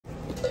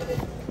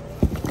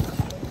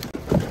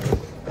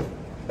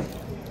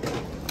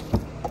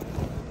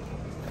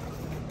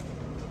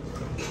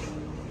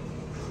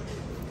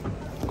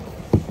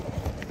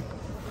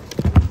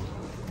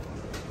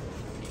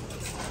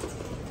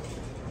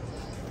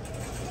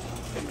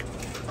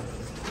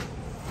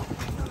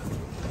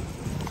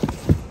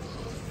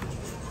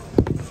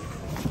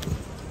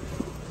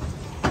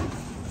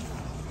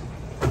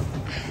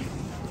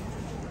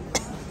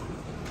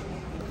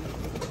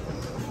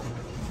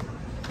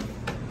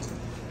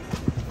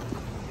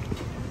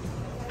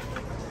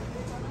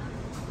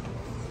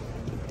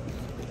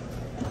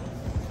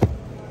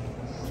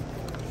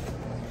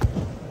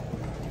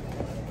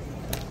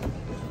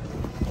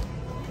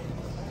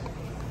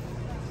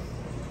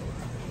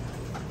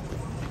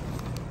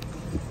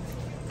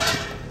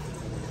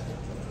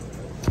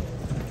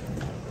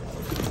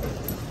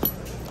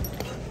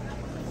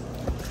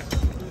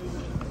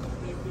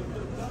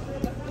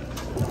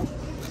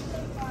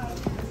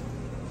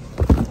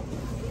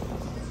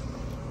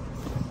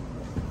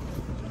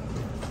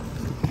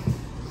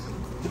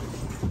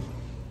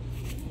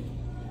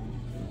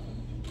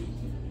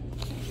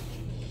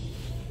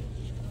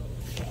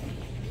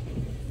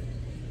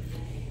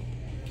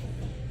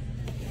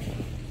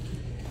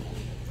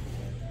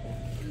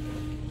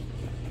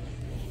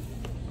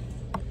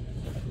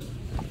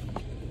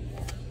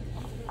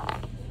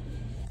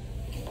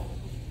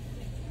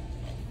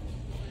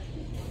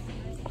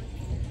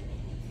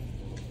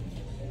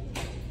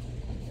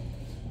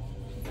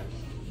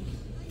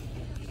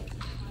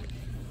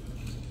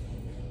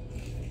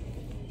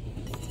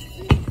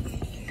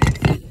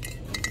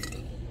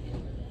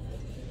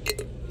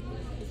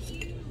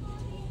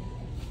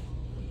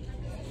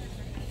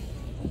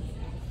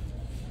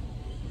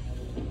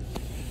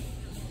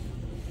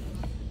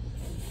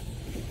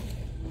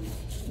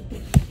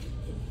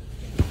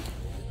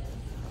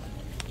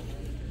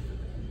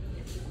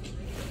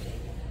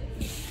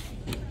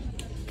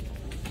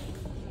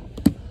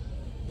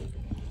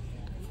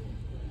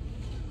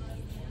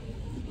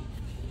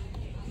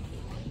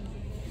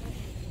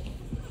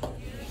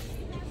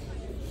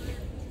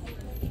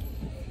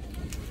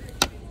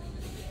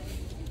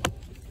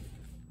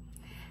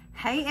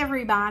Hey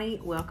everybody,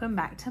 welcome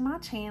back to my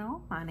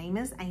channel. My name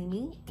is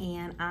Amy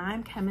and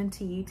I'm coming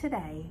to you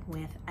today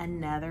with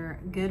another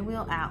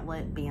Goodwill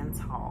Outlet BINS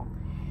haul.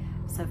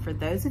 So for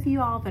those of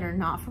you all that are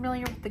not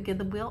familiar with the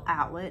Goodwill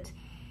Outlet,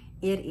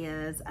 it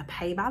is a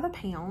pay by the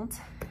pound.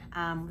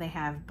 They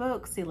have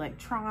books,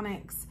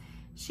 electronics,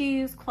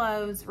 shoes,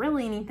 clothes,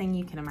 really anything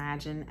you can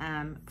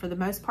imagine. For the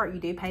most part, you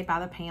do pay by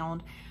the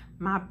pound.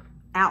 My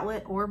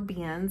outlet, or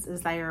BINS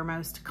as they are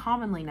most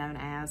commonly known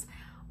as,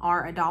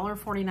 are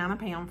 $1.49 a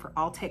pound for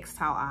all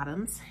textile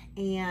items.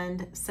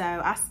 And so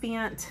I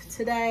spent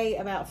today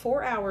about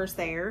 4 hours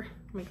there.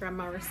 Let me grab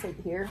my receipt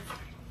here.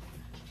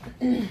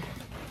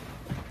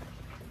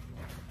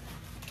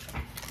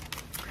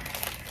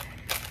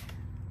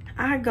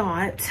 I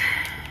got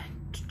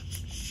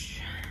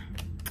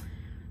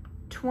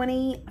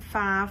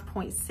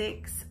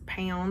 25.6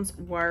 pounds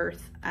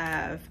worth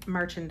of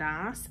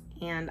merchandise,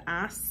 and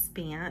I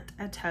spent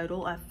a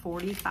total of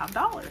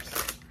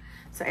 $45.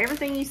 So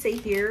everything you see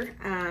here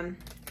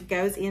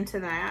goes into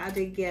that. I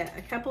did get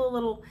a couple of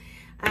little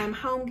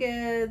home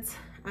goods,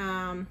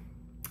 and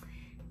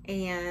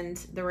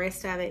the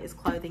rest of it is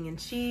clothing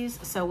and shoes.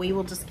 So we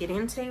will just get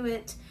into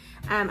it.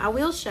 I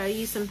will show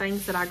you some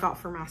things that I got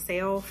for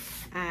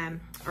myself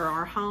or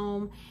our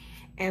home,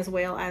 as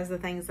well as the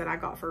things that I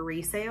got for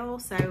resale.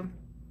 So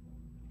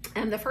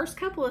the first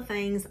couple of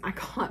things I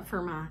got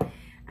for my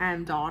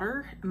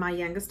daughter, my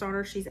youngest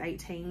daughter, she's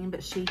 18,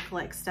 but she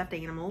collects stuffed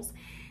animals.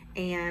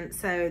 And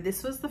so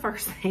this was the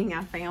first thing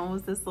I found,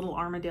 was this little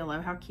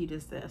armadillo. How cute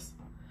is this?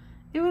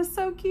 It was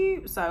so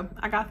cute. So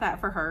I got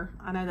that for her.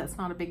 I know that's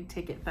not a big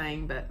ticket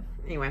thing, but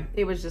anyway,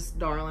 it was just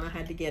darling. I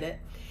had to get it.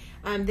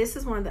 This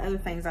is one of the other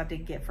things I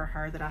did get for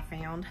her that I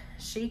found.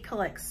 She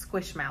collects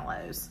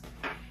squishmallows.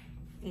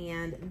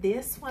 And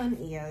this one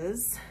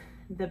is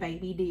the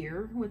baby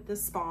deer with the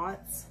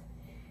spots.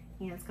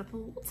 And it's got the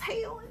little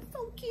tail. It's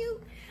so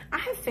cute. I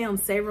have found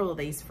several of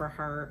these for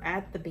her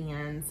at the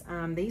BINS.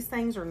 These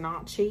things are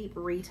not cheap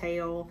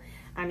retail.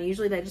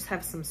 Usually they just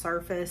have some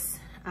surface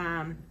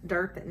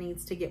dirt that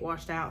needs to get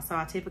washed out. So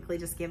I typically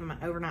just give them an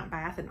overnight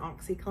bath in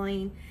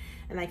OxyClean,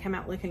 and they come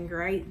out looking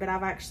great. But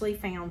I've actually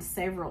found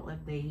several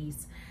of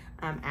these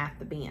at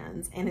the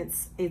BINS, and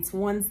it's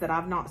ones that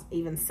I've not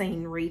even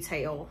seen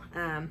retail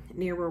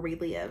near where we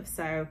live.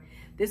 So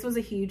this was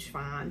a huge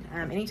find.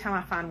 Anytime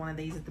I find one of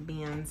these at the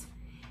BINS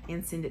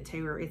and send it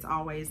to her, it's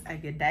always a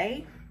good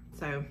day.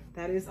 So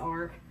that is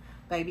our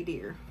baby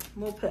deer.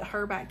 We'll put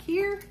her back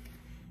here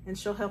and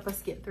she'll help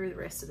us get through the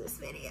rest of this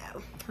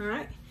video. All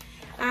right.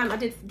 I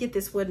did get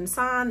this wooden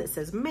sign that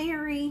says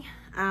Mary.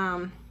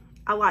 I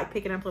like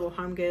picking up little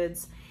home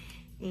goods,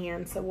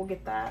 and so we'll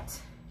get that,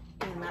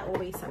 and that will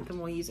be something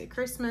we'll use at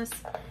Christmas.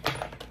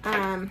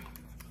 I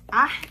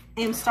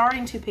am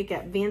starting to pick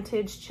up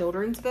vintage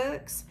children's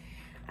books.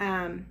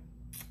 I'm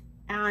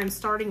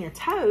starting a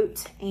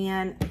tote,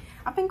 and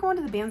I've been going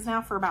to the BINS now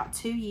for about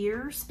 2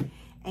 years.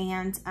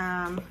 And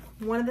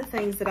one of the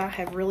things that I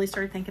have really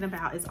started thinking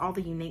about is all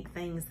the unique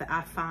things that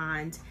I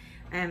find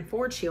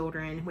for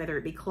children, whether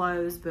it be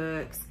clothes,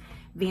 books,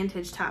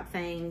 vintage type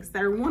things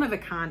that are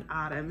one-of-a-kind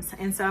items.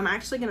 And so I'm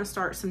actually going to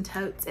start some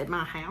totes at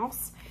my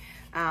house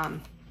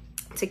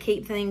to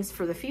keep things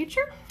for the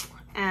future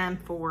and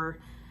for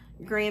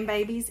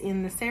grandbabies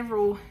in the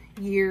several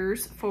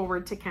years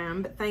forward to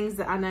come, but things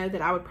that I know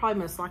that I would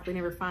probably most likely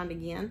never find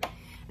again.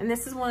 And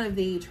this is one of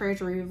the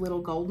Treasury of Little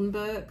Golden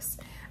books.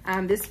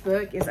 This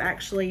book is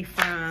actually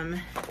from,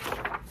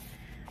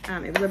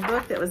 it was a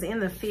book that was in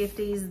the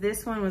 50s.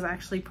 This one was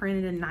actually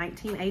printed in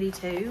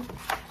 1982,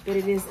 but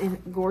it is in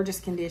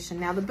gorgeous condition.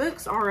 Now the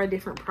books are a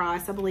different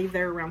price. I believe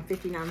they're around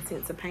 59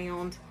 cents a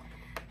pound.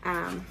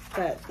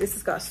 But this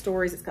has got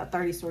stories. It's got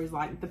 30 stories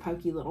like The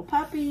Pokey Little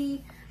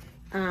Puppy.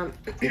 Let's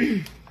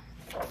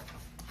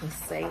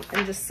see,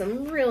 and just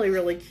some really,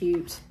 really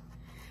cute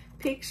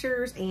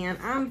pictures. And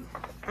I'm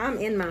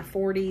in my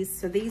 40s,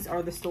 so these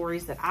are the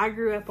stories that I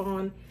grew up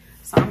on.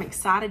 So I'm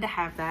excited to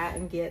have that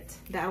and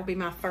that will be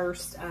my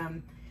first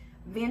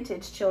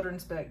vintage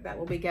children's book that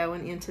will be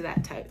going into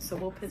that tote. So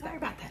we'll put that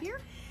about that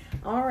here.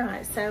 All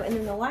right, so and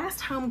then the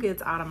last home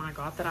goods item I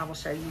got that I will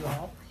show you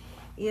all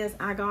is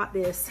I got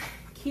this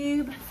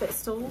cube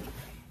footstool.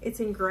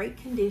 It's in great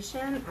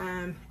condition.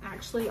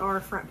 Actually, our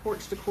front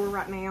porch decor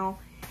right now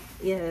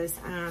is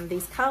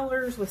these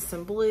colors with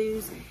some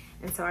blues.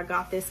 And so I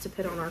got this to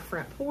put on our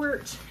front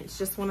porch. It's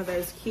just one of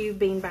those cube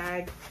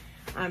beanbag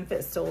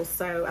footstools.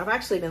 So I've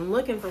actually been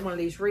looking for one of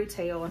these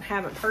retail and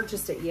haven't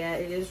purchased it yet.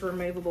 It is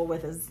removable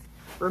with a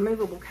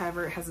removable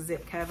cover. It has a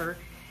zip cover.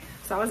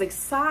 So I was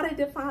excited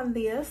to find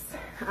this.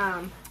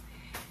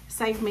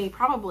 Saved me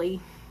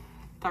probably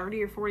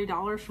 $30 or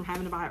 $40 from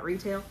having to buy it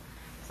retail.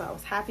 So I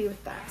was happy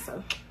with that.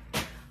 So,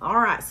 all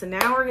right. So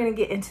now we're going to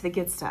get into the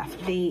good stuff.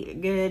 The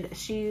good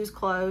shoes,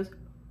 clothes.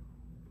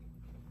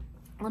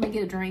 Let me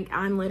get a drink.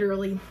 I'm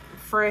literally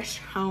fresh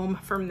home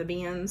from the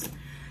BINS.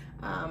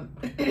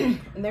 And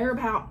they're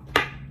about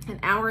an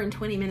hour and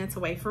 20 minutes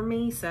away from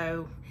me.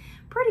 So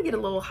pretty good a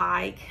little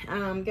hike.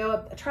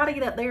 Try to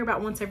get up there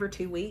about once every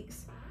 2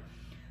 weeks.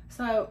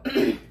 So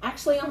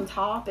actually on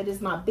top, it is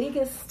my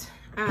biggest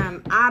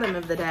item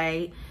of the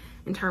day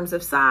in terms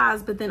of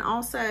size, but then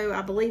also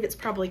I believe it's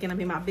probably going to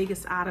be my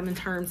biggest item in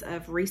terms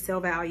of resale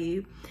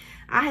value.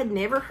 I had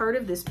never heard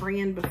of this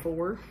brand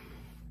before.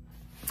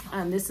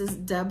 This is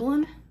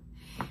Dublin.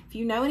 If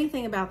you know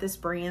anything about this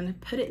brand,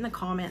 put it in the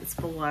comments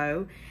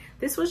below.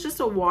 This was just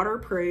a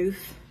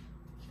waterproof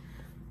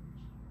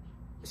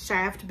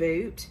shaft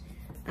boot.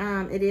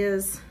 It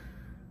is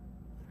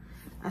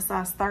a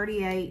size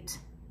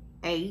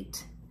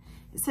 38.8.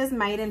 It says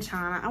made in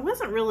China.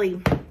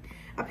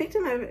 I picked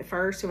them up at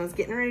first and was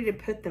getting ready to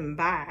put them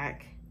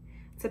back.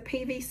 It's a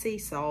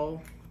PVC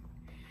sole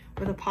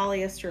with a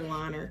polyester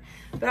liner.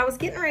 But I was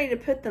getting ready to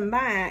put them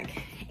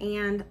back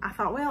and I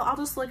thought, well, I'll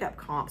just look up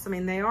comps. I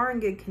mean, they are in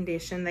good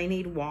condition. They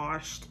need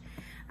washed,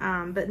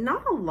 but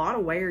not a lot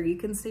of wear you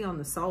can see on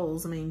the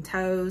soles. I mean,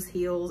 toes,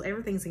 heels,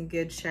 everything's in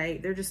good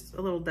shape. They're just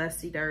a little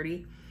dusty,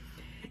 dirty.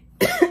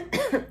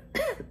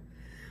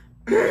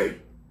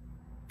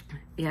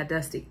 Yeah,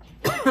 dusty.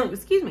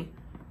 Excuse me.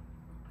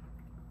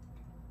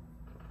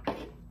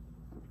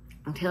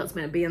 Until it's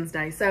been a BINS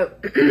day. So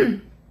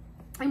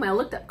anyway, I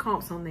looked up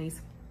comps on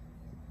these.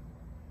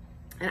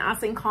 And I've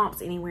seen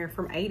comps anywhere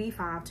from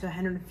 $85 to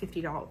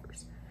 $150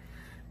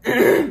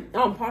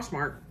 on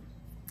Poshmark.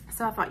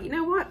 So I thought, you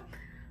know what?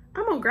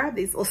 I'm gonna grab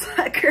these little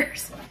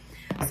suckers.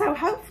 So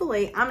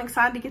hopefully, I'm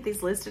excited to get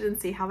these listed and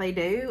see how they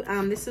do.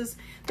 This is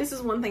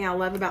one thing I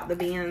love about the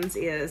BINS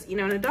is, you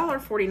know, at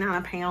 $1.49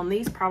 a pound,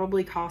 these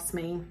probably cost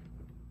me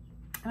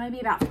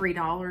maybe about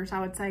 $3. I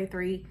would say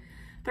 $3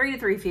 to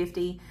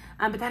 $3.50.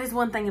 But that is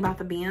one thing about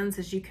the BINS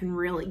is you can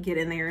really get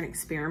in there and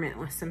experiment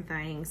with some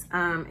things.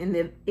 In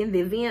the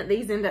event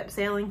these end up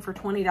selling for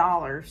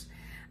 $20,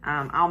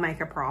 I'll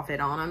make a profit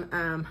on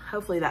them.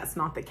 Hopefully that's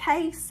not the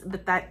case,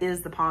 but that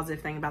is the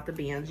positive thing about the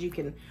BINS. You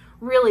can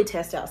really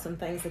test out some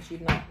things that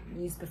you've not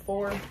used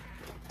before.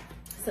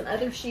 Some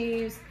other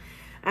shoes.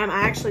 I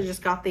actually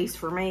just got these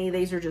for me.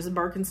 These are just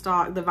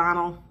Birkenstock, the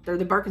vinyl. They're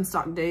the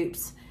Birkenstock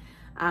dupes.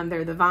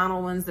 They're the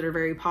vinyl ones that are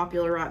very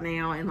popular right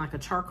now in like a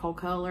charcoal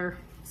color.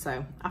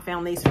 So I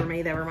found these for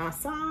me. They were my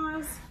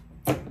size.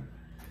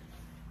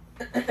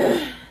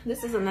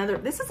 This is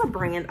a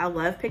brand I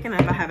love picking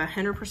up. I have a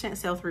 100%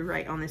 sell-through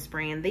rate on this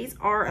brand. These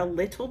are a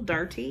little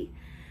dirty,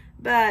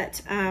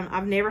 but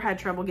I've never had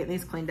trouble getting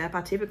these cleaned up.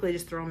 I typically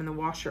just throw them in the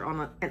washer.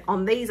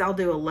 On these, I'll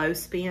do a low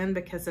spin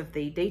because of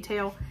the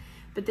detail.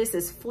 But this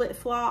is Fit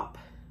Flop,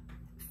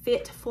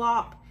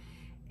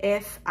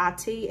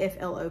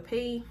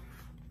 F-I-T-F-L-O-P.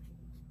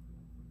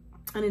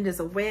 And it is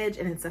a wedge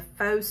and it's a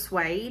faux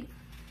suede.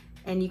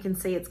 And you can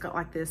see it's got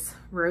like this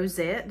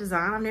rosette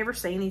design. I've never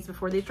seen these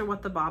before. These are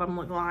what the bottom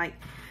look like.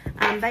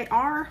 They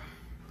are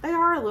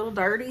a little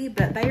dirty,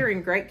 but they are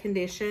in great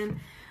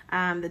condition.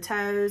 The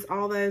toes,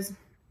 all those,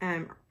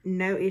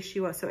 no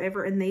issue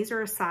whatsoever. And these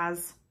are a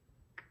size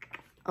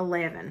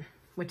 11,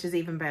 which is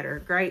even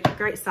better. Great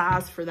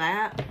size for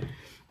that.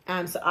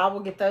 So I will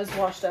get those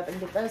washed up and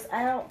get those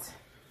out.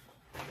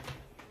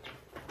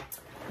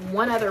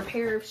 One other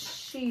pair of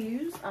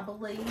shoes, I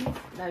believe.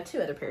 No,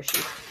 two other pair of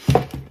shoes.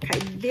 Okay,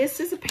 this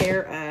is a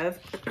pair of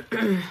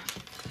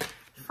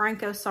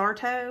Franco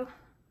Sarto.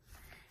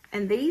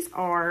 And these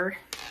are,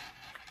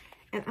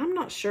 and I'm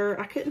not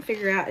sure, I couldn't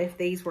figure out if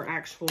these were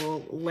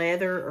actual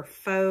leather or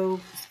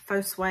faux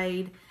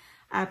suede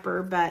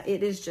upper, but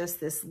it is just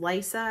this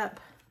lace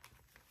up,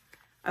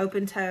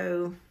 open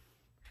toe,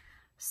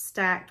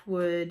 stacked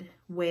wood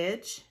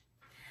wedge.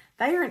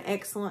 They are in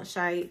excellent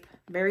shape,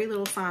 very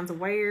little signs of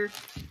wear.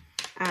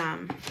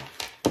 I'm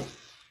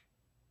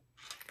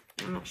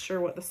not sure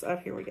what this, oh,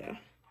 here we go.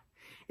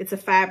 It's a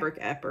fabric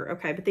upper,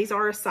 okay, but these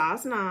are a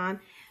size 9.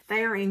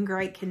 They are in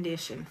great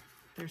condition.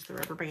 There's the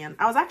rubber band.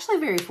 I was actually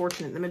very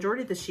fortunate. The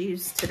majority of the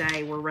shoes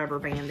today were rubber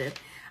banded.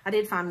 I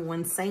did find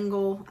one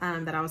single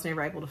that I was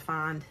never able to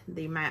find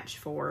the match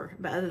for,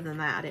 but other than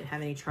that, I didn't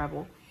have any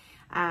trouble.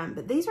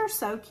 But these are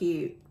so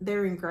cute.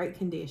 They're in great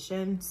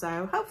condition.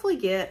 So hopefully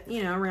get,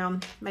 you know,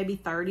 around maybe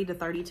 30 to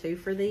 32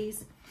 for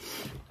these.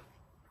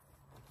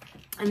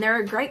 And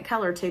they're a great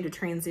color too to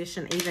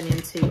transition even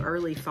into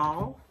early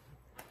fall.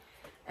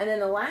 And then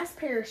the last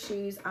pair of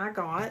shoes I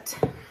got,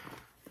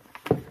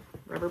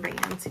 rubber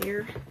bands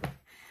here.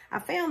 I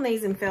found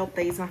these and felt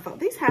these and I thought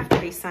these have to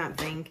be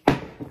something.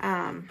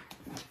 And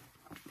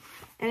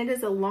it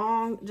is a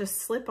long,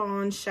 just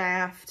slip-on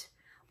shaft,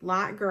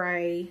 light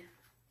gray,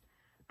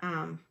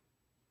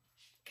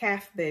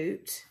 calf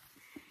boot.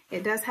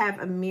 It does have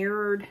a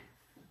mirrored,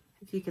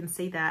 if you can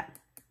see that,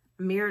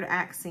 mirrored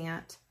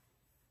accent.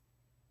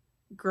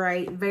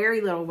 Great, very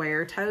little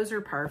wear. Toes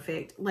are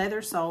perfect.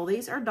 Leather sole.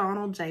 These are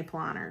Donald J.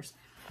 Pliners,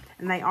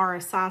 and they are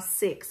a size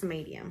 6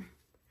 medium.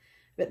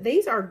 But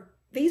these are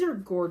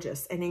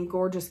gorgeous and in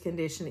gorgeous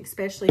condition,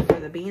 especially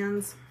for the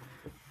BINS.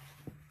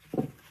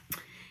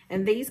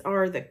 And these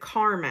are the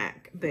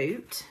Carmack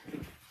boot,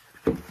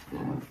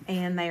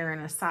 and they are in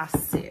a size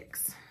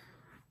 6.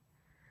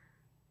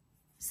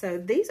 So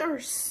these are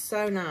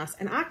so nice,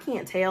 and I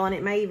can't tell, and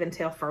it may even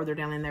tell further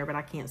down in there, but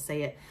I can't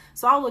see it.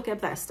 So I'll look up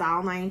that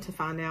style name to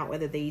find out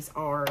whether these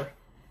are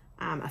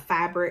a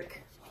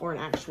fabric or an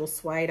actual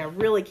suede. I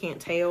really can't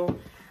tell.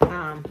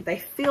 They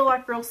feel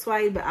like real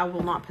suede, but I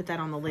will not put that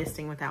on the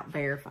listing without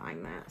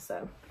verifying that.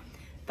 So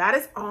that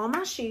is all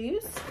my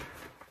shoes.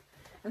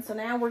 And so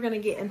now we're going to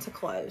get into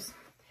clothes.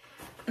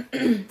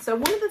 So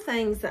one of the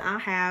things that I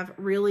have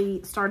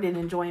really started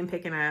enjoying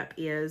picking up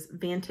is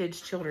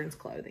vintage children's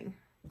clothing.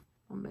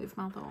 I'll move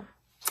my little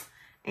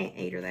Aunt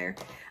Eater there.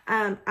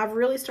 I've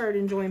really started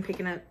enjoying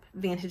picking up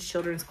vintage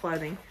children's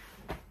clothing.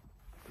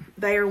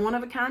 They are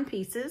one-of-a-kind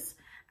pieces.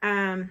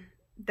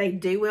 They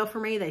do well for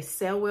me. They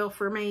sell well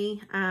for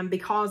me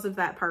because of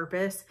that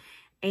purpose.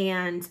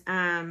 And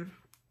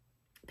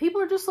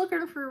people are just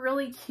looking for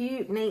really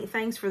cute, neat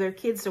things for their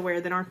kids to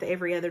wear that aren't the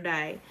every other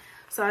day.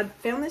 So I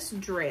found this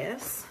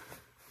dress.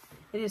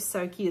 It is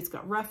so cute. It's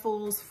got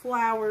ruffles,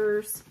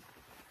 flowers,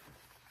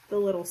 the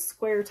little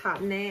square top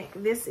neck.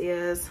 This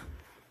is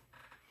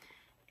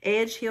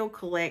Edge Hill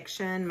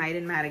Collection, made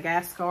in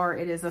Madagascar.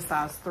 It is a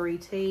size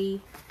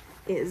 3T.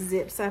 It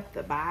zips up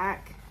the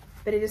back,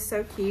 but it is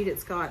so cute.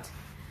 It's got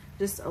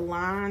just a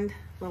lined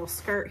little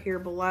skirt here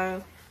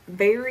below.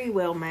 Very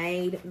well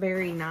made,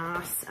 very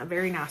nice, a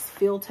very nice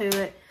feel to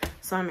it.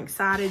 So I'm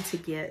excited to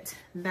get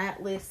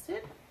that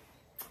listed.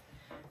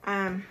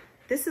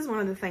 This is one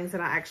of the things that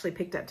I actually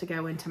picked up to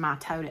go into my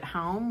tote at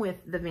home with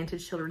the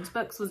vintage children's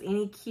books, was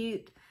any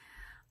cute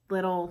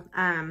little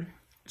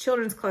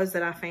children's clothes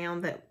that I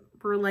found that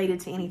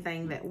related to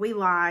anything that we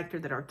liked or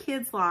that our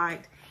kids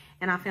liked.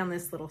 And I found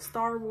this little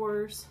Star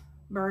Wars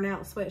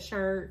burnout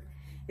sweatshirt.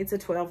 It's a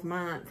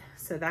 12-month,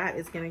 so that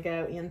is going to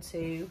go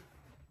into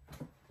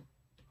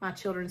my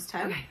children's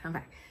tote. Okay, I'm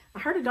back. I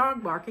heard a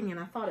dog barking and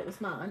I thought it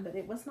was mine, but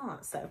it was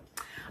not. So,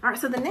 all right,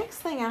 so the next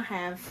thing I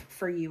have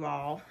for you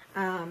all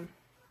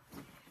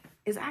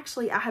is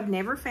actually, I have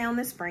never found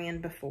this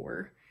brand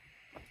before.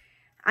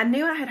 I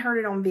knew I had heard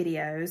it on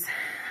videos.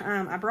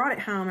 I brought it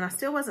home and I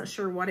still wasn't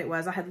sure what it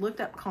was. I had looked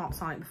up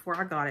comps on it before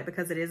I got it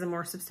because it is a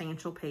more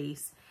substantial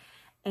piece.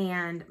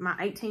 And my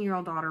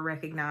 18-year-old daughter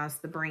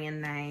recognized the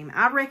brand name.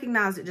 I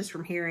recognized it just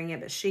from hearing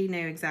it, but she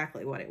knew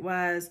exactly what it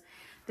was.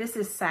 This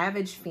is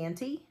Savage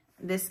Fenty.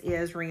 This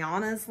is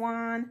Rihanna's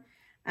line.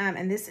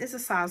 And this is a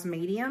size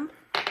medium.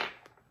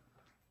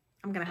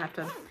 I'm going to have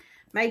to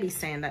maybe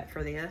stand up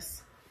for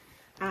this.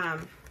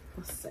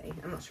 Let's see.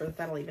 I'm not sure if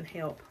that'll even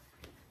help.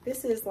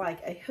 This is like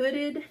a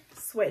hooded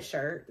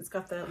sweatshirt. It's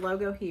got the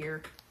logo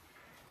here.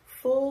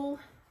 Full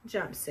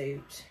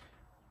jumpsuit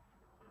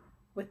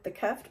with the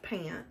cuffed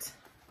pant.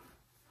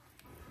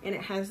 And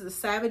it has the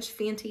Savage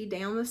Fenty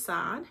down the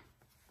side.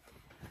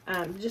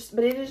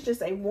 But it is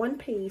just a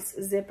one-piece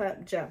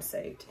zip-up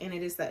jumpsuit. And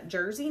it is that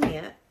jersey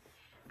knit.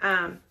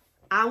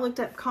 I looked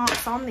up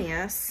comps on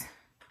this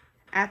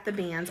at the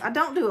BINS. I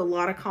don't do a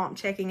lot of comp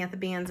checking at the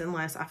BINS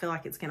unless I feel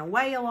like it's going to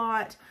weigh a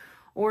lot.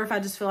 Or if I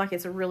just feel like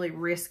it's a really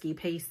risky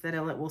piece that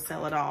it will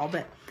sell it all.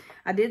 But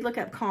I did look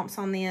up comps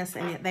on this,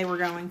 and they were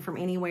going from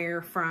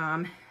anywhere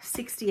from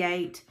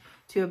 $68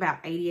 to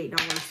about $88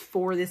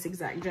 for this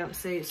exact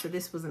jumpsuit. So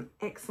this was an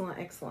excellent,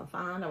 excellent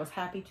find. I was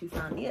happy to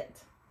find it.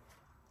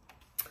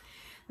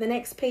 The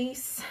next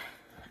piece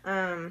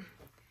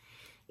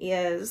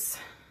is,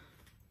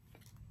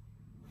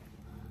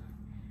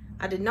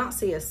 I did not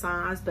see a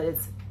size, but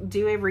it's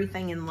Do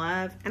Everything in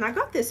Love. And I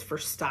got this for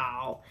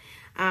style.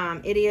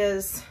 It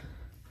is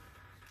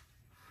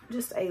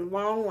just a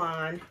long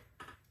line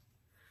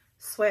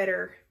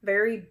sweater,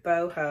 very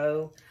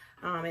boho.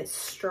 It's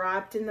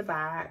striped in the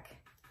back.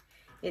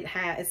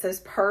 It says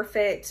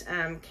perfect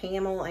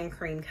camel and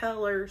cream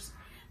colors.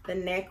 The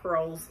neck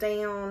rolls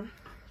down.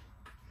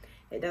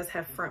 It does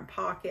have front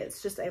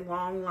pockets. Just a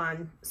long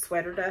line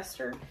sweater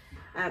duster.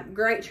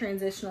 Great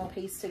transitional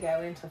piece to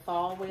go into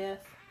fall with.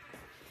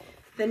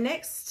 The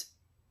next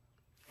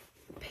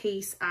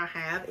piece I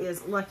have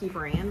is Lucky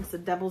Brand. It's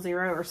a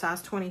 00 or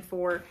size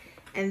 24.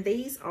 And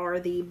these are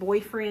the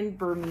Boyfriend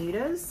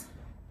Bermudas.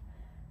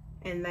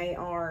 And they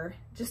are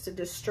just a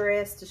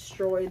distressed,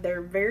 destroyed.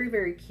 They're very,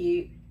 very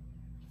cute.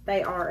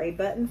 They are a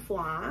button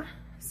fly.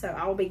 So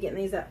I will be getting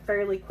these up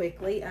fairly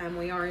quickly.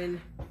 We are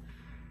in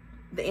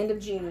the end of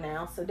June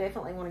now, so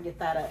definitely want to get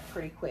that up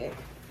pretty quick.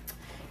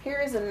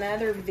 Here is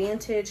another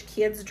vintage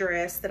kids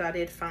dress that I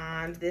did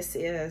find. This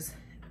is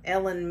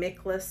Ellen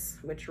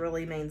Mickless, which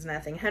really means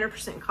nothing.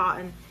 100%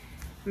 cotton,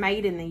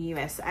 made in the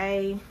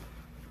USA.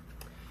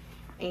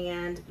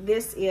 And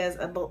this is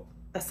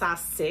a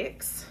size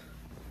 6.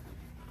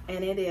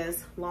 And it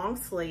is long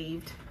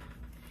sleeved.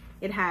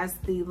 It has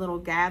the little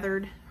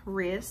gathered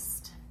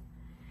wrist.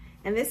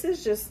 And this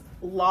is just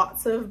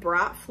lots of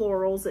bright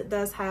florals. It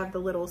does have the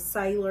little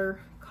sailor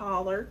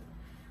collar.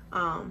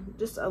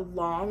 Just a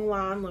long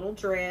line little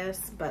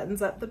dress.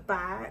 Buttons up the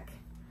back.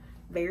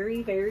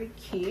 Very, very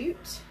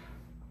cute.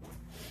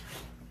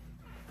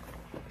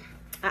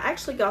 I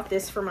actually got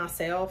this for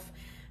myself,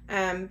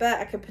 but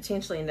I could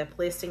potentially end up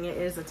listing it.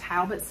 It is a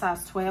Talbot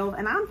size 12,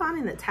 and I'm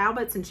finding that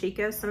Talbots and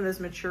Chico's, some of those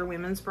mature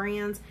women's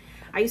brands,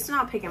 I used to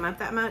not pick them up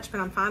that much, but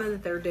I'm finding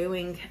that they're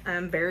doing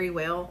very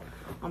well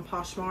on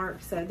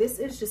Poshmark. So this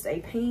is just a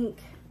pink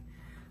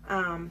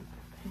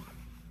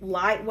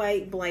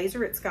lightweight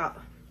blazer. It's got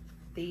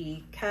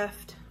the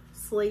cuffed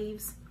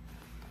sleeves,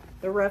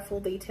 the ruffle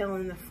detail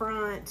in the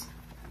front,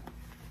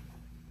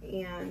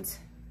 and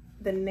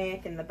the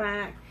neck and the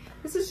back.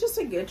 This is just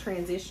a good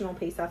transitional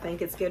piece. I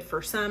think it's good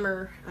for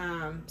summer,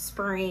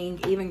 spring,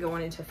 even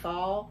going into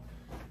fall.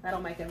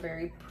 That'll make a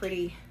very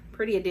pretty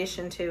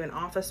addition to an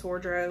office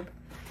wardrobe.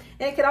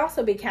 And it could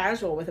also be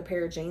casual with a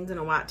pair of jeans and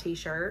a white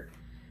t-shirt.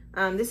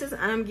 This is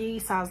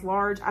UMG size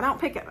large. I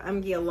don't pick up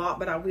UMG a lot,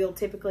 but I will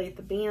typically at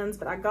the BINS.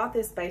 But I got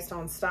this based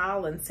on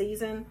style and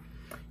season.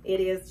 It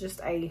is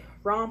just a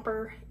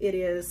romper. It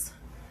is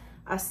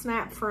a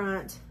snap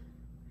front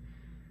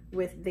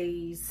with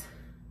these,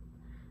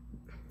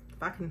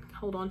 if I can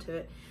hold on to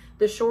it,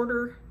 the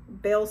shorter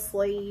bell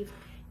sleeve,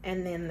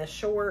 and then the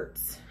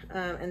shorts,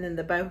 and then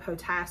the boho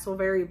tassel,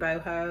 very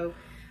boho,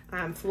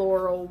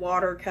 floral,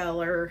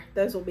 watercolor.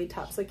 Those will be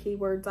types of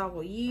keywords I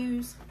will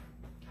use.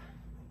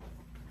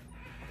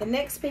 The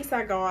next piece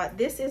I got,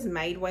 this is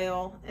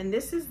Madewell, and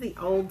this is the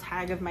old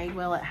tag of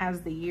Madewell. It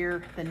has the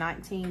year, the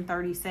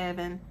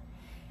 1937,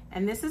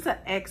 and this is an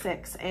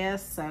XXS,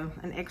 so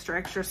an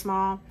extra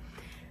small.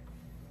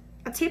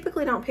 I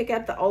typically don't pick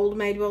up the old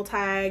Madewell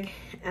tag,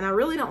 and I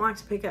really don't like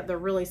to pick up the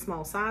really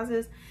small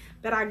sizes,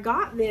 but I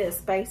got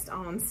this based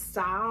on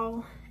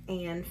style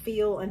and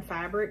feel and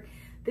fabric.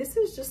 This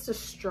is just a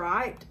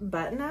striped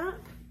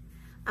button-up.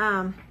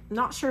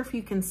 Not sure if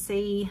you can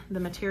see the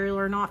material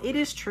or not. It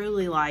is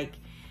truly like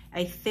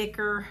a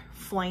thicker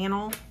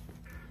flannel.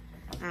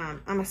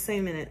 I'm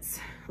assuming it's,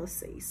 let's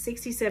see,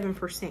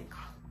 67%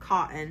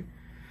 cotton.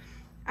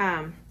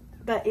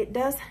 But it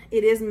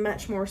is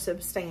much more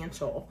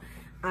substantial.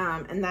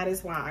 And that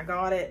is why I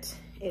got it.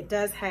 It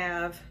does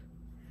have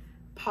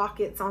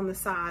pockets on the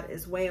side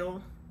as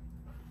well.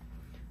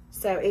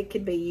 So it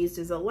could be used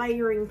as a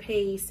layering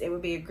piece. It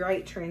would be a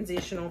great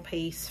transitional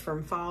piece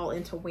from fall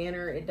into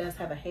winter. It does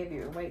have a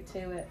heavier weight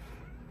to it.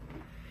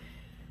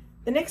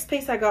 The next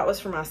piece I got was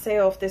for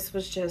myself. This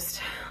was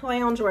just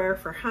loungewear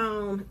for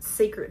home.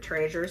 Secret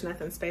Treasures,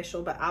 nothing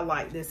special, but I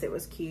like this. It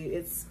was cute.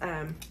 It's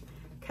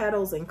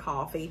Cuddles and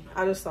Coffee.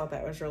 I just thought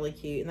that was really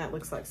cute, and that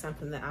looks like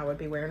something that I would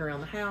be wearing around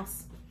the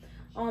house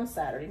on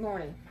Saturday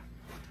morning.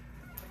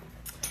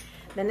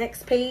 The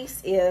next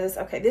piece is,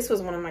 okay, this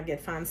was one of my good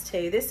finds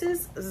too. This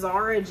is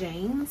Zara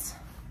jeans.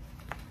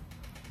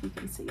 You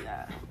can see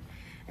that.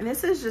 And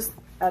this is just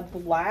a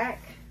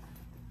black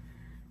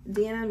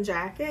denim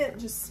jacket,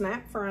 just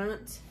snap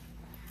front.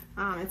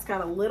 It's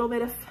got a little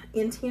bit of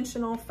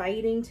intentional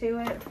fading to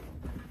it.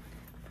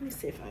 Let me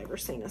see if I ever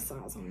seen a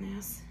size on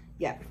this.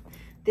 Yep,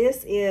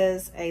 this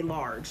is a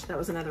large. That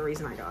was another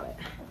reason I got it.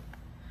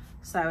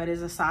 So it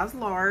is a size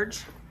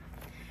large.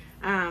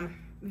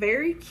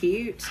 Very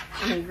cute.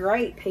 I mean,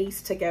 great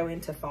piece to go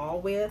into fall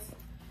with.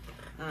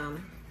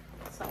 So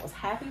I was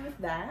happy with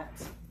that.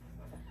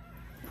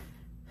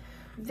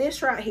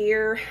 This right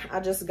here,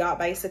 I just got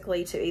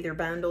basically to either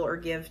bundle or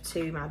give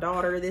to my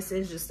daughter. This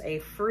is just a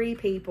Free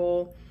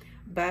People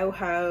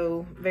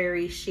boho,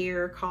 very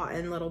sheer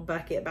cotton little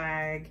bucket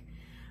bag.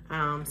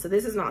 So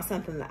this is not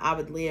something that I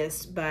would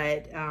list,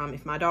 but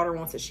if my daughter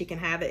wants it, she can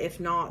have it. If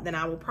not, then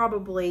I will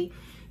probably,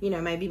 you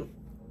know, maybe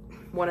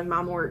one of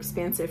my more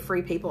expensive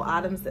Free People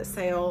items that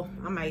sell,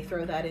 I may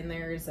throw that in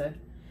there as an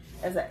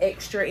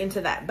extra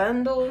into that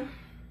bundle.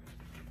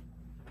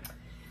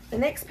 The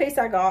next piece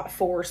I got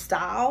for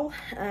style,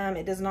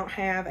 it does not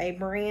have a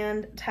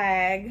brand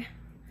tag,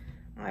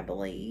 I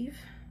believe.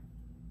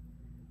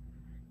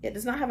 It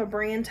does not have a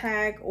brand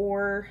tag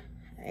or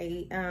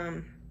a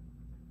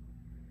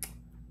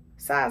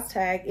size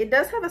tag. It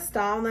does have a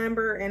style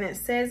number, and it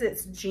says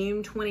it's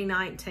June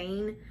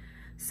 2019.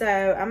 So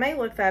I may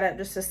look that up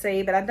just to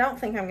see, but I don't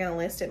think I'm going to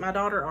list it. My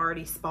daughter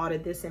already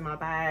spotted this in my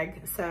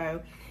bag.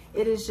 So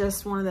it is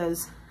just one of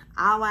those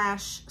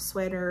eyelash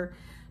sweater,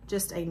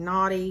 just a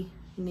naughty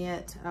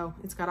knit. Oh,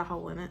 it's got a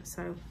hole in it.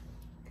 So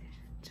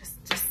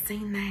just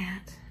seen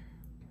that.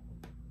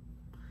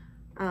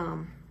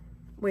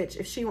 Which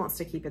if she wants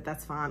to keep it,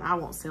 that's fine. I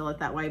won't sell it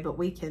that way, but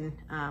we can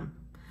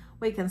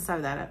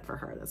sew that up for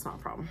her. That's not a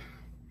problem.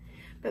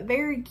 But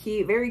very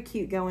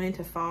cute going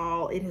into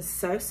fall. It is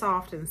so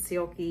soft and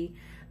silky.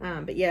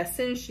 But yeah, as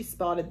soon as she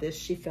spotted this,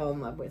 she fell in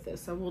love with it.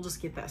 So we'll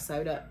just get that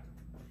sewed up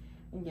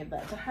and give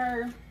that to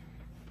her.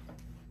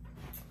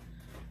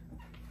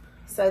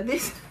 So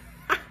this,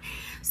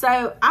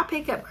 so I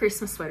pick up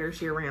Christmas sweaters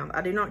year round.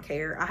 I do not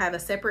care. I have a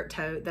separate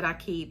tote that I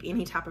keep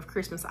any type of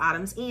Christmas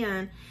items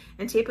in.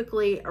 And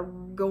typically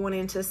going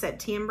into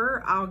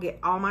September, I'll get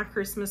all my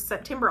Christmas,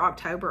 September,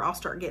 October, I'll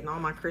start getting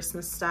all my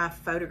Christmas stuff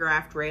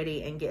photographed,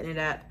 ready, and getting it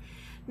up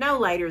no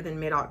later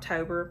than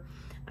mid-October.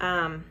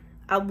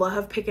 I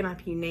love picking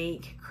up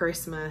unique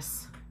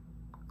Christmas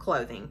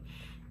clothing.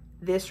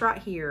 This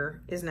right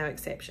here is no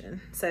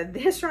exception. So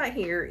this right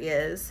here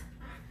is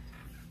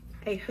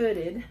a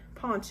hooded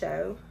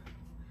poncho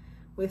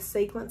with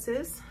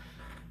sequences,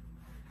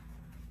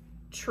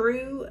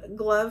 true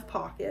glove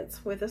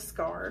pockets with a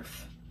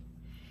scarf,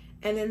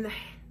 and then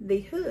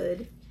the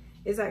hood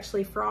is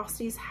actually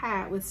Frosty's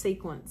hat with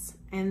sequins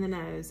and the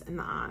nose and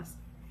the eyes.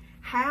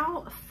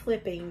 How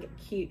flipping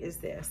cute is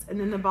this? And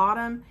then the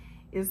bottom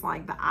is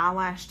like the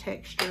eyelash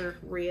texture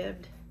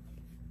ribbed.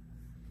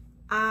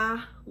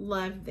 I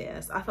love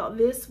this. I thought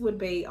this would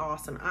be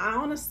awesome. I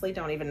honestly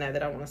don't even know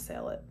that I want to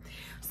sell it.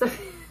 So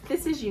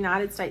this is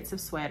United States of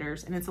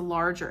Sweaters, and it's a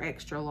large or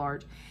extra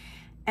large.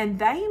 And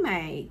they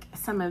make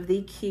some of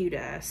the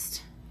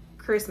cutest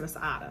Christmas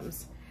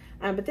items.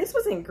 But this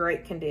was in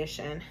great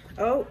condition.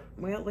 Oh,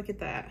 well, look at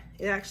that.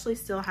 It actually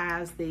still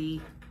has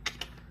the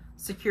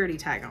security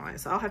tag on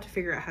it. So I'll have to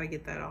figure out how to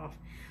get that off.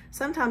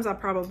 Sometimes I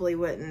probably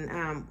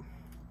wouldn't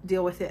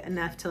deal with it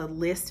enough to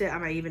list it. I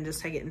may even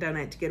just take it and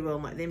donate it to Goodwill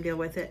and let them deal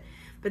with it.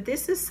 But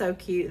this is so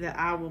cute that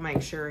I will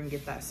make sure and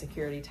get that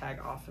security tag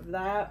off of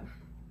that.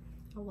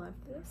 I love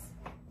this.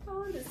 I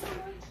love it so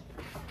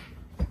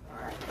much. All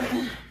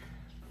right.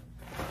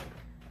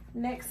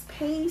 Next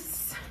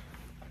piece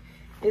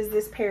is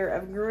this pair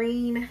of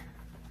green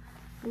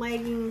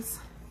leggings.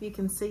 You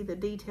can see the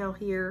detail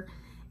here.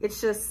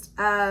 It's just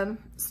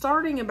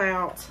starting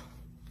about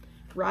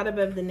right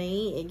above the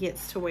knee. It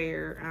gets to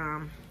where,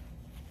 let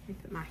me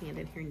put my hand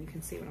in here and you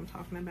can see what I'm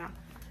talking about.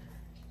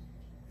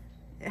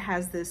 It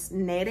has this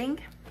netting,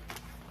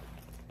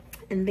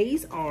 and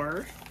these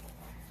are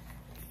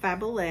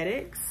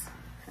Fabuletics,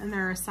 and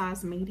they're a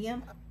size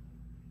medium.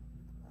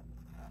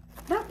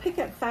 I don't pick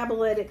up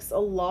Fabuletics a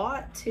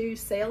lot to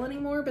sell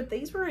anymore, but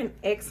these were in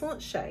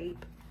excellent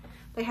shape.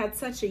 They had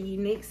such a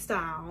unique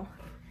style,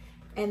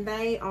 and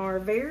they are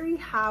very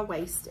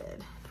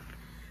high-waisted.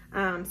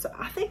 So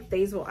I think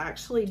these will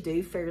actually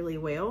do fairly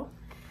well.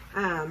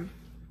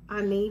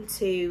 I need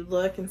to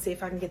look and see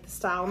if I can get the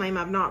style name.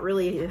 I've not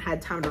really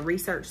had time to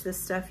research this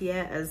stuff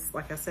yet, as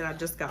like I said, I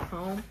just got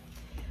home.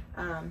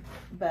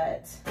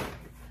 But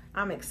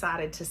I'm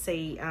excited to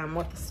see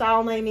what the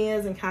style name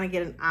is and kind of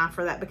get an eye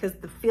for that, because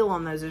the feel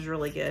on those is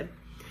really good.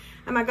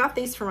 I got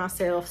these for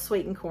myself,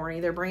 Sweet and Corny.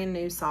 They're brand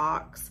new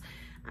socks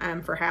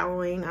for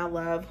Halloween. I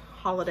love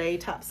holiday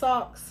type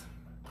socks.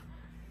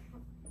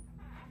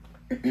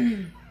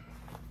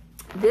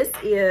 This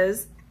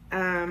is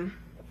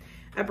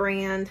a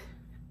brand,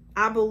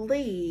 I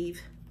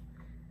believe,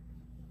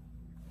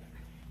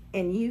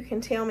 and you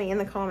can tell me in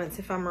the comments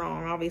if I'm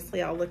wrong.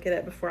 Obviously, I'll look it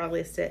up before I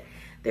list it.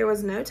 There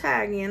was no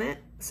tag in it,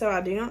 so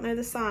I do not know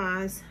the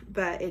size,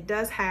 but it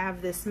does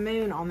have this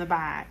moon on the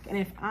back. And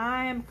if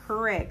I am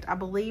correct, I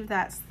believe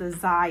that's the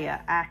Zaya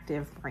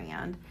Active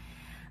brand.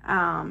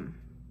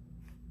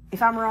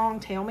 If I'm wrong,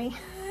 tell me.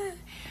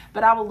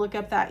 But I will look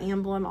up that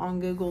emblem on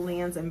Google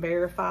Lens and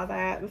verify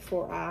that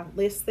before I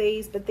list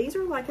these. But these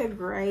are like a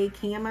gray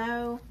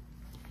camo,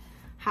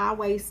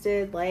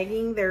 high-waisted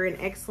legging. They're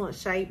in excellent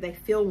shape. They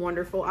feel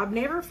wonderful. I've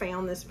never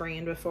found this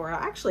brand before.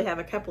 I actually have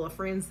a couple of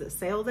friends that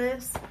sell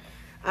this,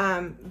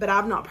 but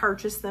I've not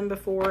purchased them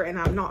before, and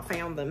I've not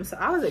found them. So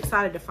I was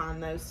excited to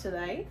find those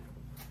today.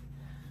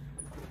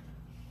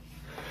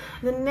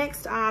 The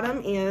next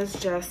item is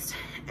just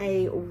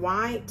a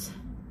white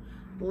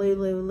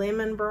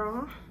Lululemon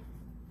bra.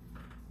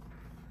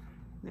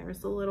 There's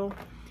the little,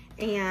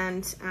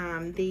 and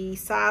the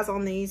size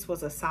on these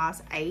was a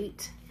size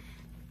 8.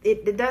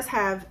 It does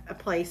have a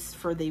place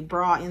for the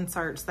bra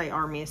inserts. They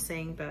are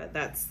missing, but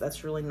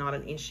that's really not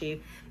an issue.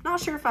 Not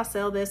sure if I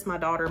sell this. My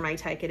daughter may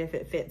take it if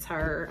it fits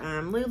her.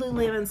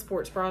 Lululemon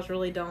sports bras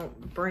really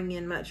don't bring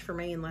in much for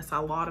me unless I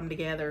lot them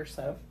together.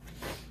 So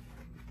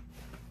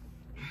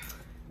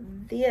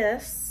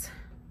this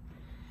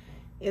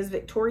is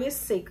Victoria's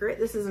Secret.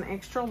 This is an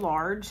extra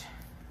large,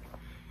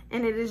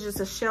 and it is just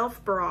a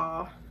shelf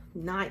bra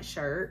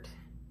nightshirt,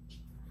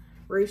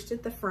 ruched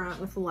at the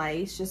front with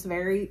lace, just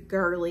very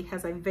girly,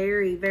 has a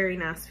very, very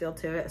nice feel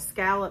to it.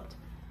 Scalloped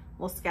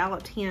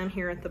hem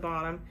here at the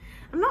bottom.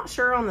 I'm not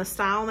sure on the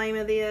style name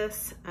of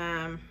this,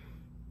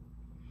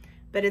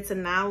 but it's a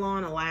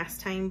nylon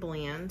elastane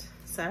blend.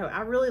 So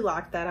I really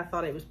like that. I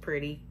thought it was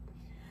pretty.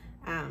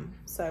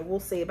 So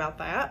we'll see about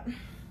that.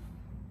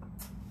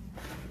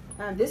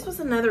 This was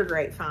another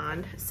great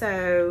find.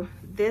 So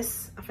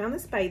I found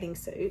this bathing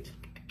suit.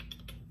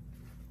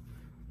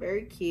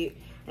 Very cute.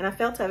 And I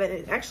felt of it.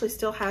 It actually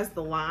still has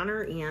the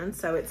liner in,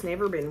 so it's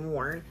never been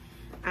worn.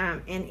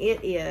 And it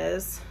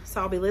is,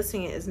 so I'll be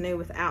listing it as new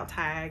without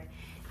tag.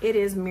 It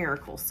is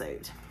Miracle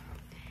Suit.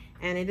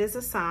 And it is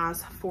a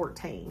size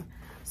 14.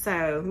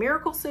 So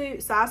Miracle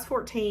Suit, size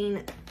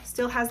 14,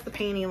 still has the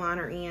panty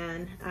liner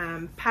in,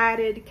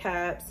 padded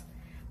cups.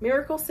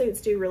 Miracle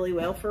Suits do really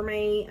well for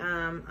me.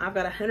 I've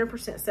got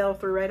 100%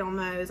 sell-through rate on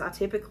those. I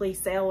typically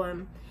sell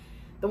them.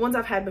 The ones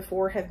I've had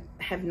before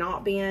have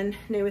not been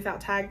new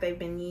without tag. They've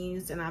been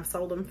used, and I've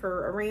sold them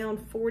for around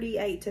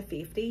 48 to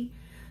 50.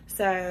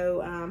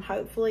 So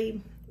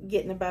hopefully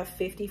getting above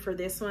 50 for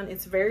this one.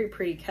 It's very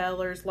pretty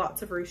colors,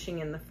 lots of ruching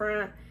in the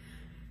front.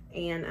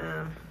 And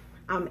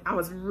I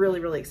was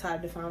really, really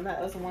excited to find that.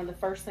 That was one of the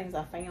first things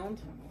I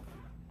found.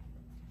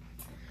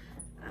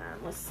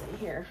 Let's see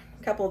here.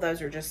 A couple of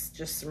those are just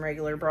some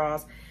regular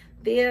bras.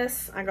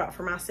 This I got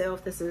for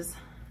myself. This is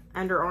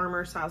Under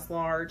Armour, size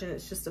large, and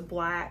it's just a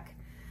black,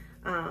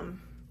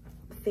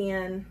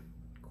 thin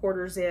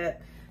quarter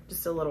zip,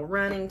 just a little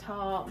running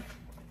top.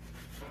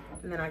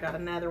 And then I got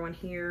another one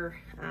here,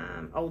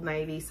 Old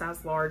Navy,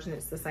 size large, and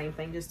it's the same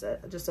thing, just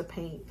a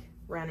pink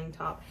running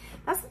top.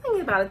 That's the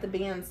thing about it, the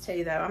BINS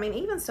too, though. I mean,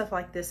 even stuff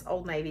like this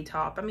Old Navy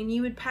top, I mean,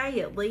 you would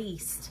pay at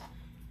least,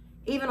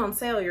 even on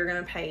sale, you're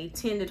gonna pay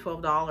 $10 to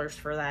 $12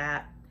 for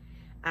that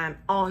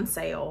on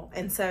sale.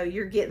 And so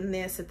you're getting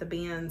this at the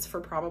BINS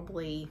for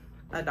probably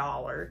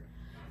 $1.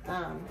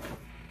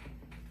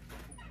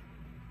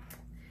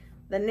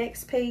 The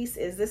next piece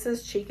is, this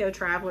is Chico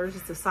Travelers.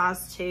 It's a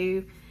size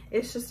 2.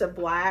 It's just a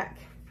black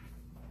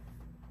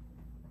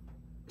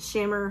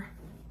shimmer,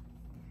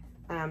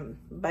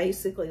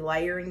 basically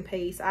layering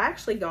piece. I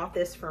actually got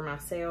this for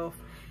myself.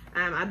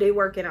 I do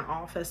work in an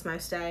office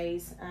most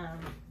days,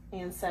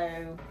 and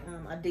so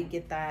I did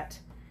get that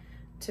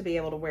to be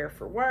able to wear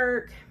for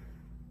work.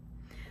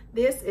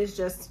 This is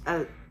just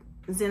a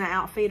Zena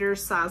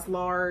Outfitters size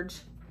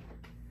large.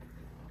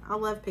 I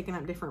love picking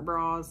up different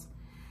bras.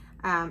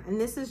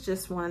 And this is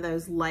just one of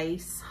those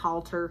lace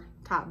halter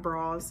type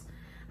bras.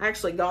 I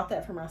actually got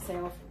that for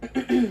myself,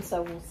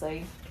 so we'll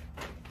see.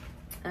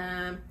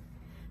 The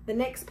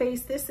next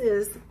piece, this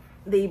is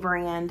the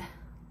brand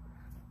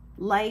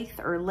Leith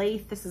or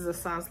Leith. This is a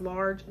size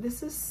large.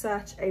 This is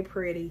such a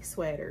pretty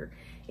sweater.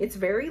 It's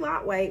very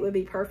lightweight, would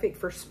be perfect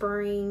for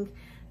spring,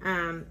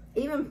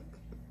 even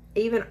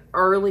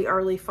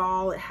early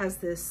fall. It has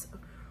this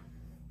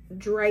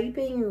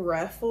draping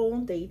ruffle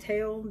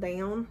detail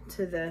down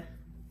to the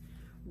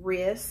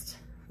wrist.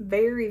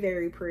 Very,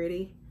 very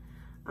pretty.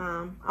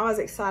 I was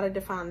excited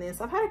to find this.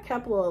 I've had a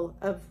couple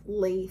of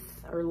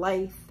Leith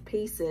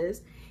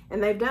pieces,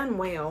 and they've done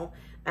well.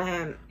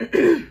 And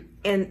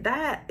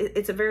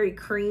it's a very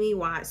creamy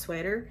white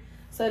sweater.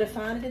 So to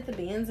find it at the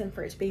BINS and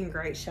for it to be in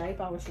great shape,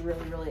 I was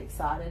really, really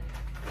excited.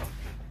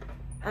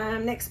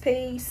 Next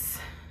piece.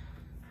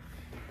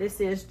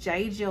 This is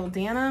J. Jill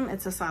denim.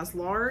 It's a size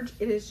large.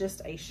 It is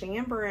just a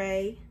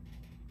chambray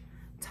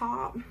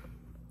top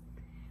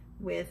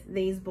with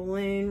these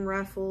balloon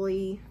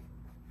ruffly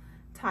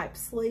type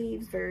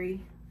sleeves. Very,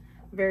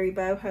 very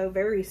boho,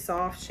 very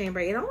soft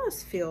chambray. It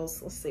almost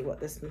feels, let's see what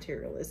this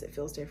material is. It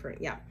feels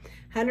different. Yeah,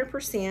 100%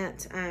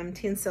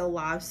 Tencel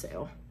live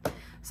sale.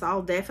 So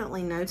I'll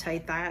definitely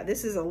notate that.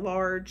 This is a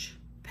large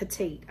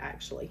petite,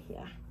 actually.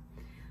 Yeah.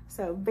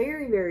 So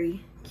very,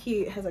 very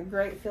cute. Has a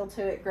great feel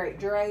to it. Great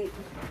drape.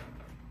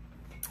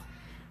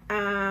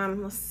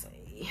 Let's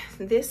see.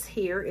 This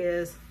here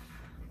is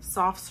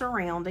Soft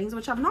Surroundings,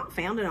 which I've not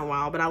found in a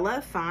while, but I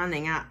love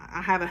finding.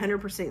 I have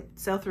 100%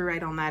 sell-through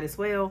rate on that as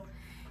well.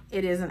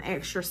 It is an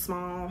extra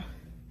small.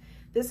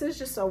 This is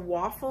just a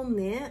waffle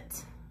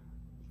knit.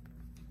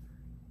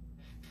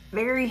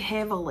 Very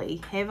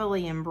heavily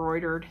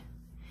embroidered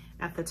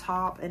at the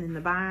top and in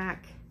the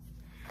back.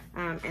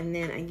 And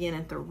then again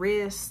at the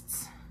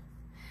wrists.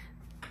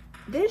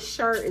 This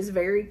shirt is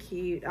very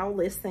cute. I'll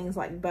list things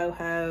like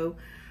boho.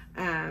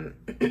 And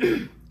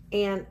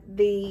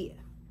the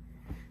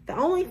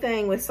only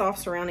thing with Soft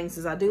Surroundings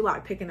is I do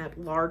like picking up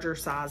larger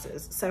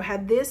sizes. So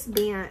had this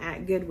been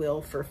at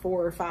Goodwill for $4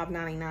 or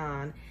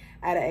 $5.99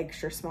 at an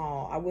extra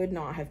small, I would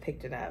not have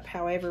picked it up.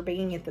 However,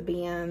 being at the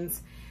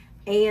BINS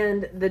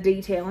and the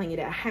detailing it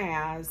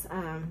has,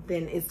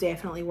 then it's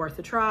definitely worth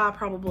a try. I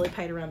probably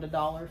paid around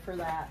 $1 for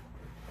that.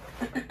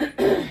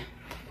 A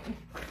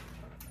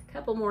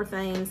couple more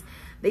things.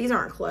 These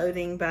aren't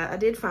clothing, but I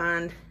did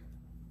find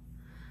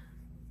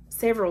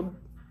several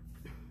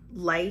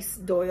lace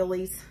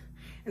doilies.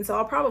 And so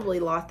I'll probably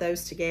lot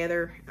those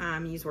together,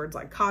 use words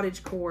like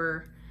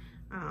cottagecore.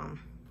 And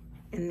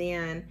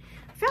then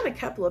I found a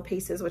couple of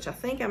pieces, which I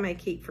think I may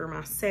keep for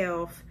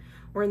myself.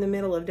 We're in the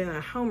middle of doing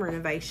a home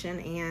renovation,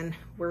 and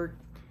we're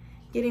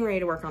getting ready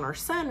to work on our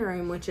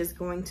sunroom, which is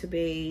going to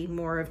be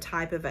more of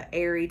type of an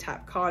airy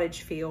type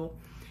cottage feel.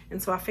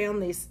 And so I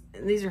found these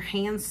are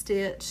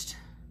hand-stitched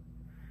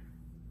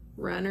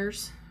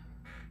runners.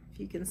 If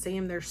you can see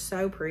them, they're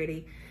so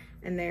pretty.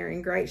 And they're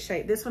in great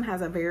shape. This one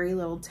has a very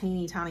little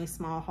teeny tiny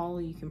small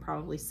hole you can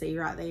probably see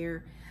right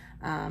there.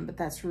 But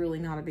that's really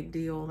not a big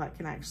deal. That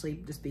can actually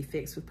just be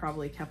fixed with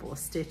probably a couple of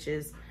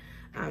stitches,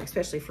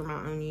 especially for my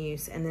own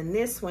use. And then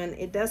this one,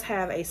 it does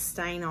have a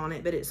stain on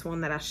it, but it's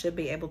one that I should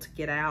be able to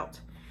get out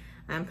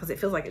because it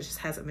feels like it just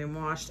hasn't been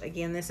washed.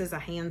 Again, this is a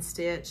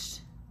hand-stitched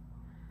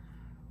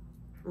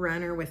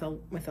runner with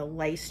a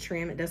lace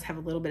trim. It does have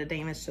a little bit of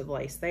damage to the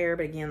lace there,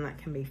 but again, that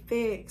can be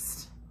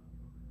fixed.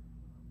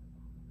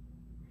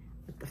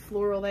 The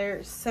floral there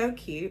is so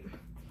cute.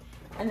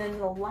 And then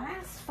the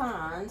last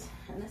find,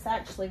 and this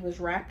actually was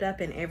wrapped up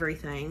in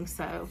everything,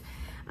 so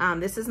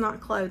this is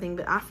not clothing,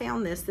 but I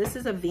found this. This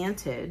is a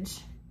vintage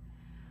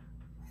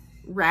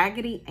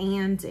Raggedy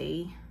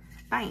Andy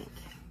bank.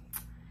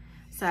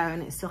 So,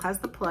 and it still has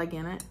the plug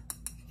in it.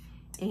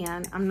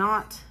 And I'm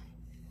not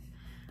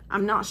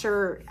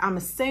sure. I'm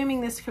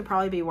assuming this could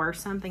probably be worth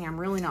something. I'm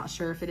really not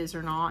sure if it is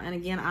or not. And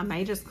again, I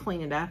may just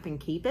clean it up and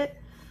keep it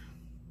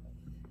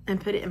and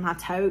put it in my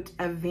tote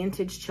of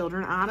vintage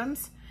children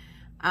items.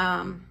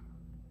 And,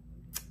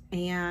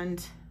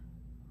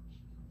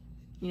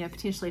 you know,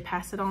 potentially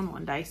pass it on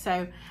one day.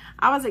 So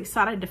I was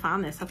excited to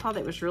find this. I thought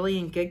it was really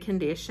in good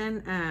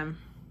condition.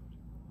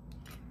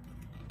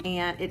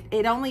 And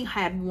it only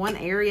had one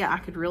area I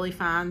could really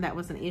find that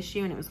was an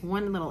issue, and it was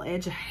one little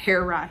edge of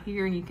hair right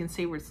here, and you can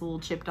see where it's a little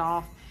chipped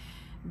off,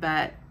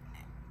 but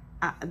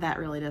that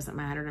really doesn't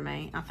matter to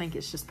me. I think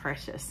it's just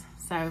precious.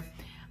 So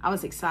I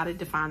was excited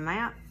to find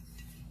that.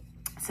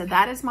 So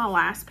that is my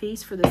last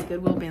piece for this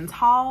Goodwill Bins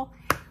haul.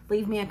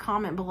 Leave me a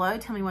comment below.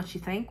 Tell me what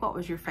you think. What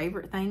was your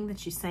favorite thing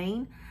that you've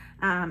seen?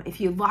 If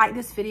you like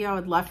this video, I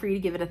would love for you to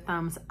give it a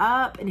thumbs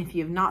up. And if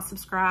you have not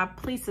subscribed,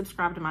 please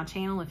subscribe to my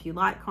channel if you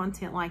like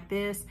content like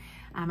this.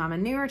 I'm a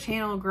newer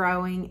channel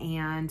growing,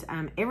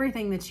 and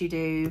everything that you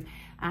do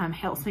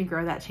helps me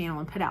grow that channel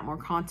and put out more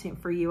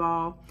content for you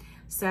all.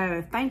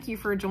 So thank you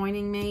for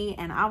joining me,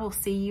 and I will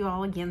see you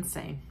all again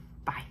soon.